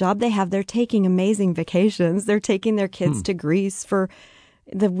kind of job they have, they're taking amazing vacations. They're taking their kids to Greece for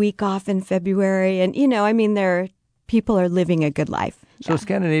the week off in February. And, people are living a good life. So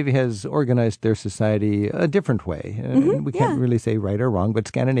Scandinavia has organized their society a different way. We can't really say right or wrong, but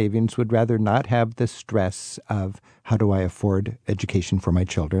Scandinavians would rather not have the stress of how do I afford education for my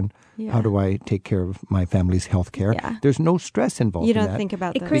children? Yeah. How do I take care of my family's health care? Yeah. There's no stress involved You in don't that. think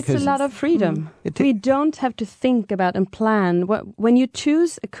about It those creates a things. lot of freedom. It We don't have to think about and plan. When you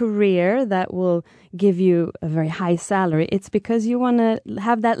choose a career that will give you a very high salary, it's because you want to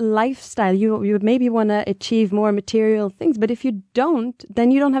have that lifestyle. You maybe want to achieve more material things. But if you don't,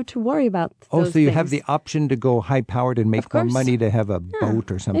 then you don't have to worry about those So you things. have the option to go high-powered and make Of more course. money to have a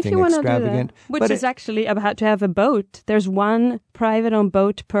boat or if something you want to do extravagant. that, which But is actually about to have a boat. There's one private-owned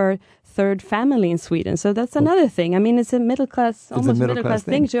boat per third family in Sweden. So that's another thing. I mean, it's a middle-class, almost middle-class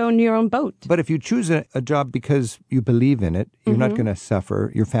thing to own your own boat. But if you choose a job because you believe in it, you're not going to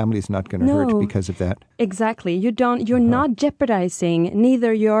suffer. Your family's not going to hurt No. because of that. Exactly. You're not jeopardizing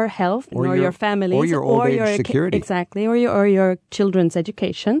neither your health Or nor your family's or your old age security. Exactly. Or your children's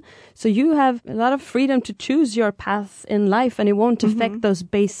education. So you have a lot of freedom to choose your path in life, and it won't affect those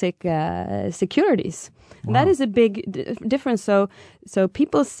basic securities. And that is a big difference. So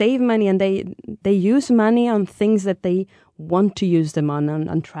people save money, and they use money on things that they want to use them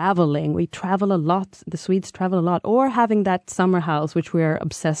on traveling. We travel a lot. The Swedes travel a lot. Or having that summer house, which we're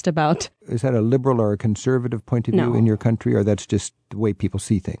obsessed about. Is that a liberal or a conservative point of view No. in your country, or that's just the way people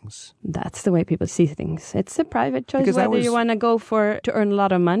see things? That's the way people see things. It's a private choice. Because I Whether was- you want to go to earn a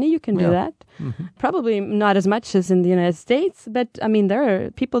lot of money, you can do that. Probably not as much as in the United States, but I mean, there are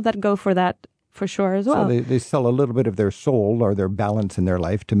people that go for that for sure as well. So they sell a little bit of their soul or their balance in their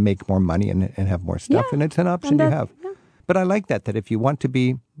life to make more money and have more stuff. Yeah. And it's an option And you that- have. yeah. But I like that if you want to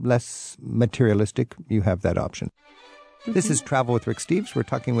be less materialistic, you have that option. This is Travel with Rick Steves. We're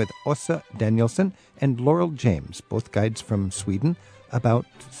talking with Åsa Danielsson and Laurel James, both guides from Sweden, about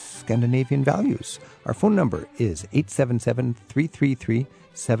Scandinavian values. Our phone number is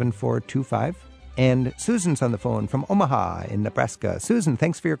 877-333-7425. And Susan's on the phone from Omaha in Nebraska. Susan,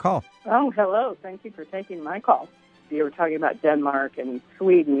 thanks for your call. Oh, hello. Thank you for taking my call. You were talking about Denmark and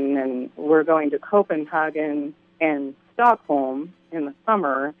Sweden, and we're going to Copenhagen and Stockholm in the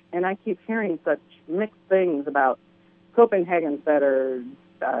summer, and I keep hearing such mixed things about Copenhagen's better,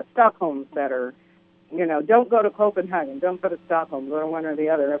 Stockholm's better. Don't go to Copenhagen, don't go to Stockholm, go to one or the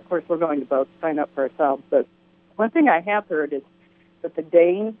other. Of course, we're going to both sign up for ourselves, but One thing I have heard is that the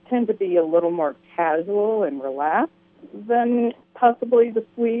Danes tend to be a little more casual and relaxed than possibly the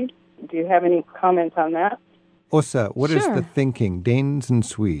Swedes. Do you have any comments on that? Osa, what is Sure. the thinking? Danes and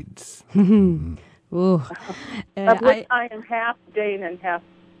Swedes. Ooh. Of which I am half Dane and half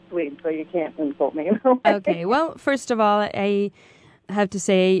Swede, so you can't insult me. Okay, well, first of all, I have to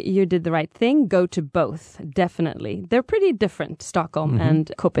say you did the right thing. Go to both, definitely. They're pretty different, Stockholm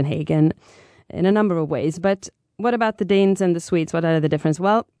and Copenhagen, in a number of ways. But what about the Danes and the Swedes? What are the differences?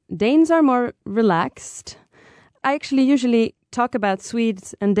 Well, Danes are more relaxed. I actually usually talk about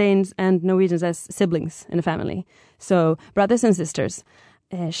Swedes and Danes and Norwegians as siblings in a family. So brothers and sisters.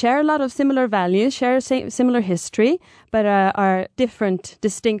 Share a lot of similar values, share similar history, but are different,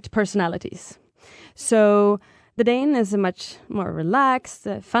 distinct personalities. So the Dane is a much more relaxed,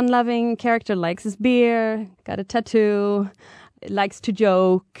 fun-loving character, likes his beer, got a tattoo, likes to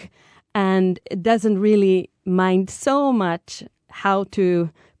joke, and doesn't really mind so much how to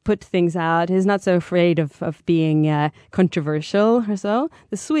put things out. He's not so afraid of being controversial or so.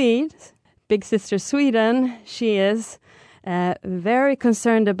 The Swede, big sister Sweden, she is very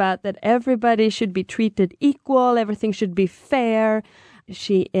concerned about that everybody should be treated equal, everything should be fair.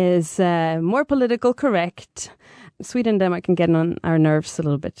 She is more political correct. Sweden and Denmark can get on our nerves a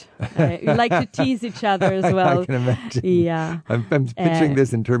little bit. We like to tease each other as well. I can imagine. Yeah. I'm picturing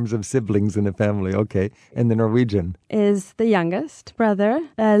this in terms of siblings in a family. Okay. And the Norwegian? Is the youngest brother,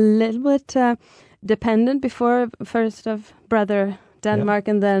 a little bit dependent before first of brother Denmark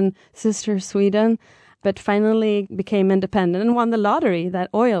and then sister Sweden, but finally became independent and won the lottery, that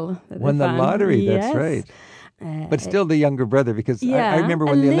oil. That Won they the found. lottery, that's Yes. right. But still the younger brother, because Yeah, I remember a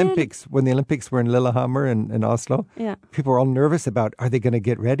when the little- Olympics were in Lillehammer and Oslo, Yeah. people were all nervous about, are they going to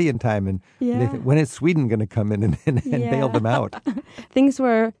get ready in time? And they Yeah. when is Sweden going to come in and bail them out? Things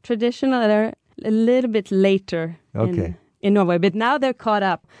were traditional a little bit later Okay. in Norway, but now they're caught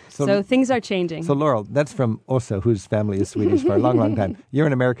up. So things are changing. So Laurel, that's from Osa, whose family is Swedish for a long, long time. You're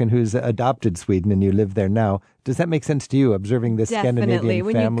an American who's adopted Sweden and you live there now. Does that make sense to you, observing this Definitely. Scandinavian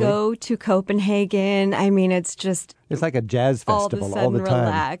When family? you go to Copenhagen, I mean, it's just It's like a jazz all of a festival sudden all the time.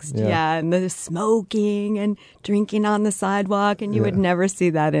 relaxed. Yeah, and the smoking and drinking on the sidewalk, and you would never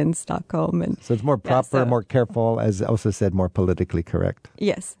see that in Stockholm. And So it's more proper, so- more careful, as Osa said, more politically correct.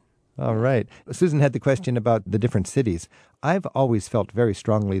 yes. All right. Susan had the question about the different cities. I've always felt very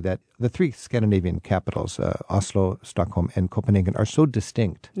strongly that the three Scandinavian capitals, Oslo, Stockholm, and Copenhagen, are so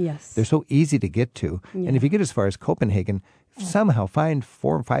distinct. Yes. They're so easy to get to. And if you get as far as Copenhagen, somehow find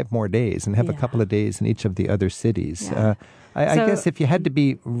 4 or 5 more days and have a couple of days in each of the other cities. Yeah. I So- guess if you had to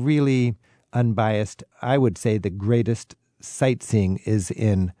be really unbiased, I would say the greatest sightseeing is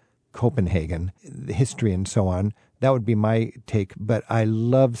in Copenhagen, the history and so on. That would be my take. But I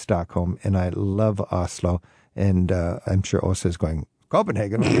love Stockholm and I love Oslo. And I'm sure Osa is going,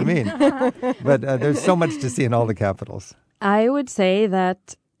 Copenhagen, what do you mean? But there's so much to see in all the capitals. I would say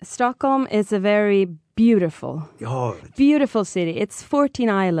that Stockholm is a very beautiful city. It's 14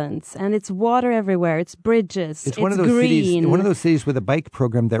 islands and it's water everywhere. It's bridges. It's one of those green. cities. One of those cities with a bike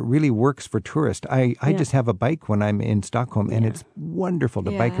program that really works for tourists. I just have a bike when I'm in Stockholm, and it's wonderful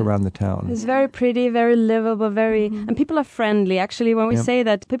to bike Yeah. around the town. It's very pretty, very livable, and people are friendly. Actually, when we say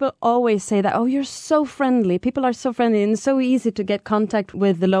that, people always say that, oh, you're so friendly. People are so friendly and it's so easy to get contact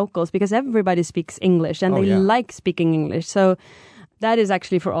with the locals because everybody speaks English and they like speaking English. So that is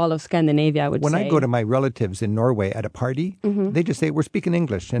actually for all of Scandinavia, I would say. When I go to my relatives in Norway at a party, they just say, we're speaking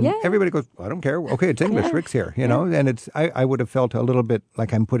English. And everybody goes, I don't care. Okay, it's English. Rick's here, you know. And it's I would have felt a little bit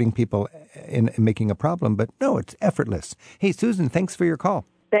like I'm putting people in making a problem. But no, it's effortless. Hey, Susan, thanks for your call.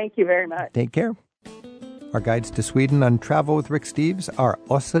 Thank you very much. Take care. Our guides to Sweden on Travel with Rick Steves are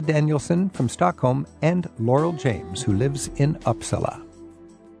Osa Danielsson from Stockholm and Laurel James, who lives in Uppsala.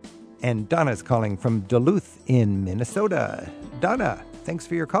 And Donna's calling from Duluth in Minnesota. Donna, thanks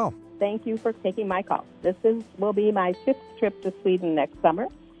for your call. Thank you for taking my call. This will be my 5th trip to Sweden next summer,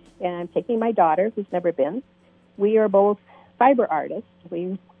 and I'm taking my daughter, who's never been. We are both fiber artists.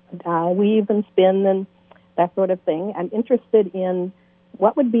 We weave and spin and that sort of thing. I'm interested in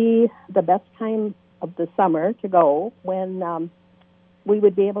what would be the best time of the summer to go when we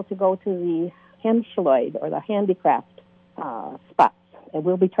would be able to go to the Hemslöjd or the handicraft spots. And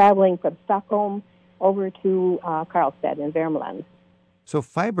we'll be traveling from Stockholm over to Karlstad in Värmland. So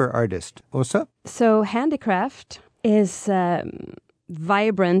fiber artist, Osa? So handicraft is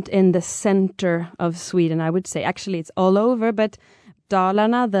vibrant in the center of Sweden, I would say. Actually, it's all over, but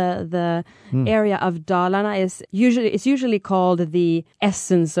Dalarna, the area of Dalarna is usually called the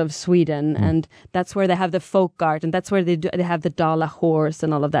essence of Sweden, and that's where they have the folk art, and that's where they have the Dala horse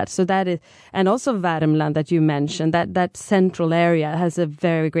and all of that. So that is, and also Värmland that you mentioned, that central area has a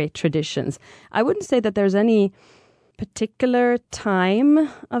very great traditions. I wouldn't say that there's any particular time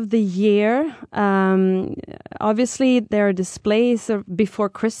of the year. Obviously, there are displays before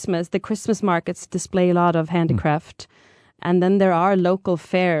Christmas. The Christmas markets display a lot of handicraft. And then there are local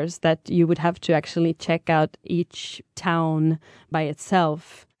fairs that you would have to actually check out each town by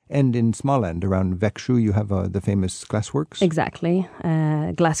itself. And in Småland, around Växjö, you have the famous glassworks. Exactly,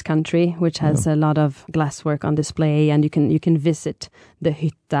 Glass Country, which has a lot of glasswork on display, and you can visit the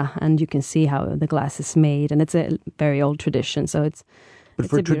hytta and you can see how the glass is made, and it's a very old tradition. So it's. But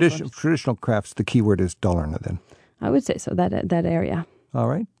for traditional crafts, the key word is Dalarna. Then I would say so. That area. All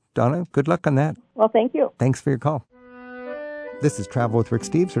right, Donna. Good luck on that. Well, thank you. Thanks for your call. This is Travel with Rick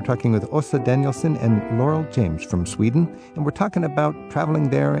Steves. We're talking with Åsa Danielsson and Laurel James from Sweden. And we're talking about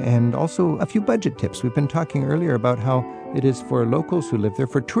traveling there and also a few budget tips. We've been talking earlier about how it is for locals who live there.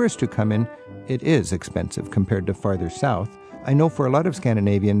 For tourists who come in, it is expensive compared to farther south. I know for a lot of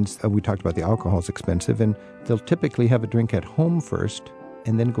Scandinavians, we talked about the alcohol is expensive, and they'll typically have a drink at home first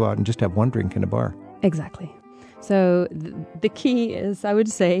and then go out and just have one drink in a bar. Exactly. So the key is, I would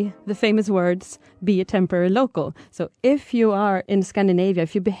say, the famous words, be a temporary local. So if you are in Scandinavia,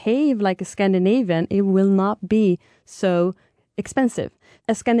 if you behave like a Scandinavian, it will not be so expensive.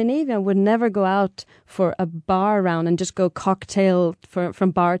 A Scandinavian would never go out for a bar round and just go cocktail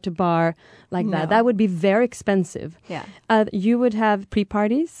from bar to bar like that. That would be very expensive. Yeah. You would have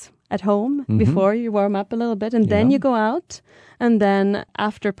pre-parties at home before you warm up a little bit, and then you go out, and then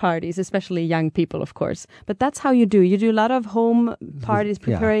after parties, especially young people, of course. But that's how you do. You do a lot of home parties,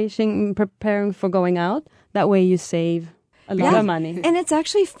 preparing for going out. That way you save a lot of money. And it's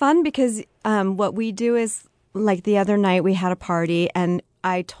actually fun because what we do is, like the other night we had a party, and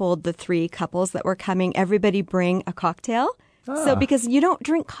I told the 3 couples that were coming, everybody bring a cocktail. So because you don't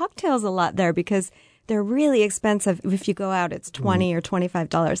drink cocktails a lot there because they're really expensive. If you go out, it's $20 or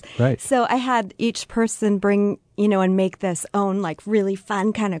 $25. Right. So I had each person bring, and make this own like really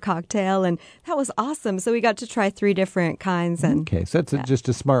fun kind of cocktail. And that was awesome. So we got to try 3 different kinds. And okay, so that's just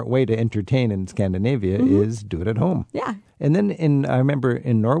a smart way to entertain in Scandinavia is do it at home. Yeah. And then I remember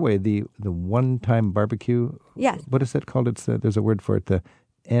in Norway, the one-time barbecue. Yes. What is that called? There's a word for it. The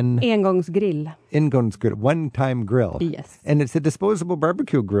Engångsgrill. Engångsgrill, one-time grill. Yes. And it's a disposable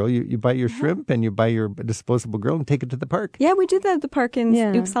barbecue grill. You buy your shrimp and you buy your disposable grill and take it to the park. Yeah, we do that at the park in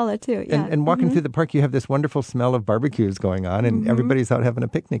Uppsala too. Yeah. And walking through the park, you have this wonderful smell of barbecues going on, and everybody's out having a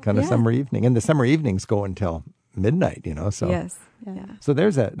picnic on a summer evening. And the summer evenings go until midnight, So yes. Yeah. So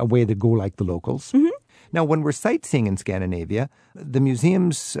there's a way to go like the locals. Now, when we're sightseeing in Scandinavia, the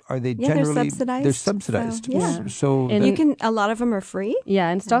museums, are they generally... they're subsidized. They're subsidized. So a lot of them are free. Yeah,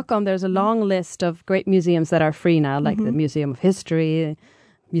 in Stockholm, there's a long list of great museums that are free now, like the Museum of History,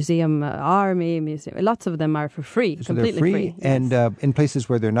 Museum Army, lots of them are for free, so completely they're free. Yes. And in places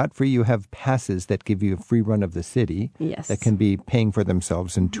where they're not free, you have passes that give you a free run of the city. Yes. That can be paying for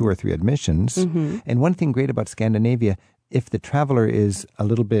themselves in 2 or 3 admissions. And one thing great about Scandinavia, if the traveler is a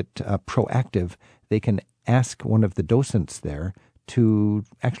little bit proactive, they can ask one of the docents there to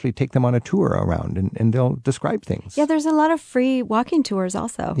actually take them on a tour around, and they'll describe things. Yeah, there's a lot of free walking tours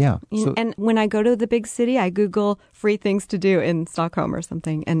also. Yeah. And when I go to the big city, I Google free things to do in Stockholm or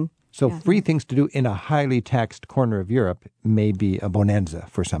something. Free things to do in a highly taxed corner of Europe may be a bonanza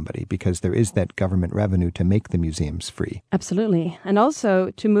for somebody because there is that government revenue to make the museums free. Absolutely. And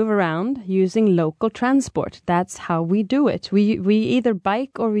also to move around using local transport. That's how we do it. We either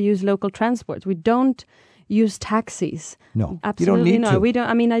bike or we use local transport. We don't use taxis. No, absolutely you don't need to. We don't.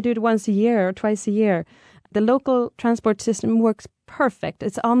 I mean, I do it once a year or twice a year. The local transport system works perfect.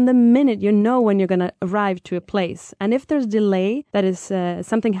 It's on the minute. You know when you're going to arrive to a place. And if there's delay, that is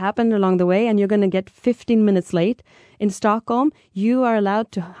something happened along the way and you're going to get 15 minutes late, in Stockholm, you are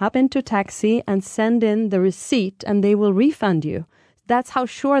allowed to hop into a taxi and send in the receipt and they will refund you. That's how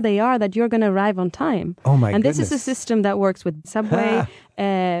sure they are that you're going to arrive on time. Oh my And goodness. this is a system that works with subway,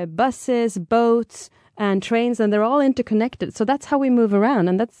 buses, boats, and trains, and they're all interconnected. So that's how we move around,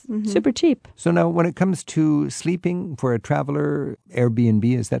 and that's super cheap. So now when it comes to sleeping for a traveler, Airbnb,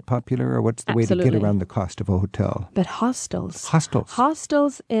 is that popular, or what's the way to get around the cost of a hotel? But hostels. Hostels.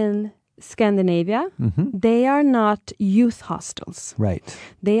 Hostels in Scandinavia, they are not youth hostels. Right.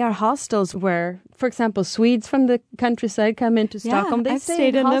 They are hostels where, for example, Swedes from the countryside come into Stockholm. They I've stay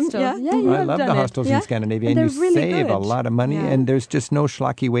stayed in in them, hostels. yeah. You I have love done the it. hostels in Scandinavia, And and they're you really save a good. lot of money, Yeah. and there's just no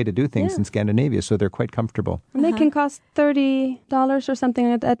schlocky way to do things in Scandinavia, so they're quite comfortable. And they can cost $30 or something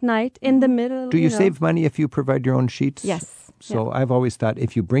at night in the middle. Do you know. save money if you provide your own sheets? Yes. So I've always thought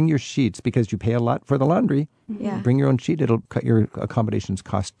if you bring your sheets, because you pay a lot for the laundry, Yeah. bring your own sheet, it'll cut your accommodations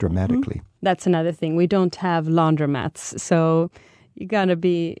cost dramatically. That's another thing. We don't have laundromats, so you gotta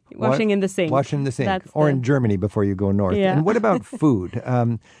be washing in the sink. Wash in the sink. That's Or the- in Germany before you go north. Yeah. And what about food?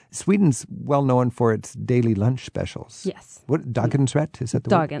 Sweden's well known for its daily lunch specials. Yes. What, Dagensrätt, is that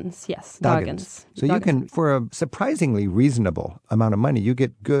the word? Dagens, yes. Dagens. So you can, for a surprisingly reasonable amount of money, you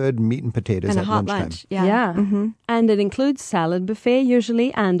get good meat and potatoes And a at hot lunchtime. lunch. Yeah. Yeah. And it includes salad buffet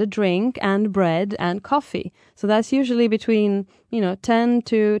usually, and a drink, and bread, and coffee. So that's usually between, $10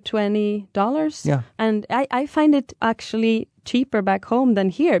 to $20. Yeah. And I find it actually cheaper back home than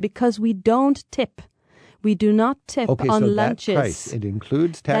here because we don't tip. We do not tip Okay, on so lunches. that price, it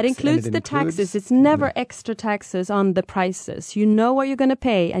includes tax. That includes and the it includes- taxes. It's never extra taxes on the prices. You know what you're going to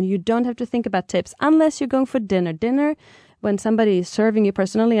pay, and you don't have to think about tips unless you're going for dinner. Dinner, when somebody is serving you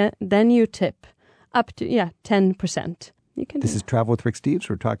personally, then you tip up to 10%. You can. This is Travel with Rick Steves.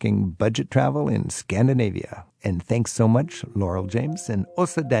 We're talking budget travel in Scandinavia. And thanks so much, Laurel James and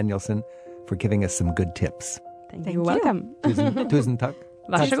Åsa Danielsson, for giving us some good tips. Thank Thank you. you. Welcome. Tusen tack.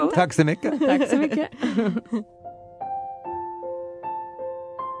 Varsågod. Tack så mycket. Tack så mycket.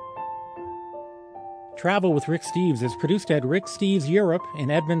 Travel with Rick Steves is produced at Rick Steves Europe in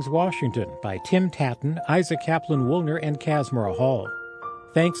Edmonds, Washington by Tim Tatton, Isaac Kaplan-Woolner, and Casmara Hall.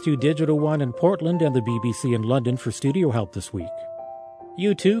 Thanks to Digital One in Portland and the BBC in London for studio help this week.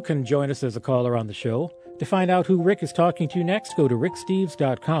 You too can join us as a caller on the show. To find out who Rick is talking to next, go to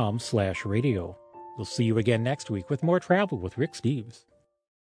ricksteves.com/radio. We'll see you again next week with more Travel with Rick Steves.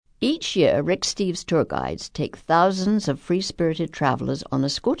 Each year, Rick Steves tour guides take thousands of free-spirited travelers on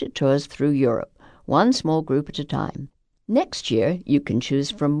escorted tours through Europe, one small group at a time. Next year, you can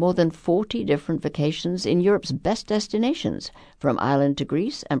choose from more than 40 different vacations in Europe's best destinations, from Ireland to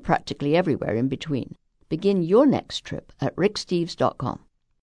Greece and practically everywhere in between. Begin your next trip at ricksteves.com.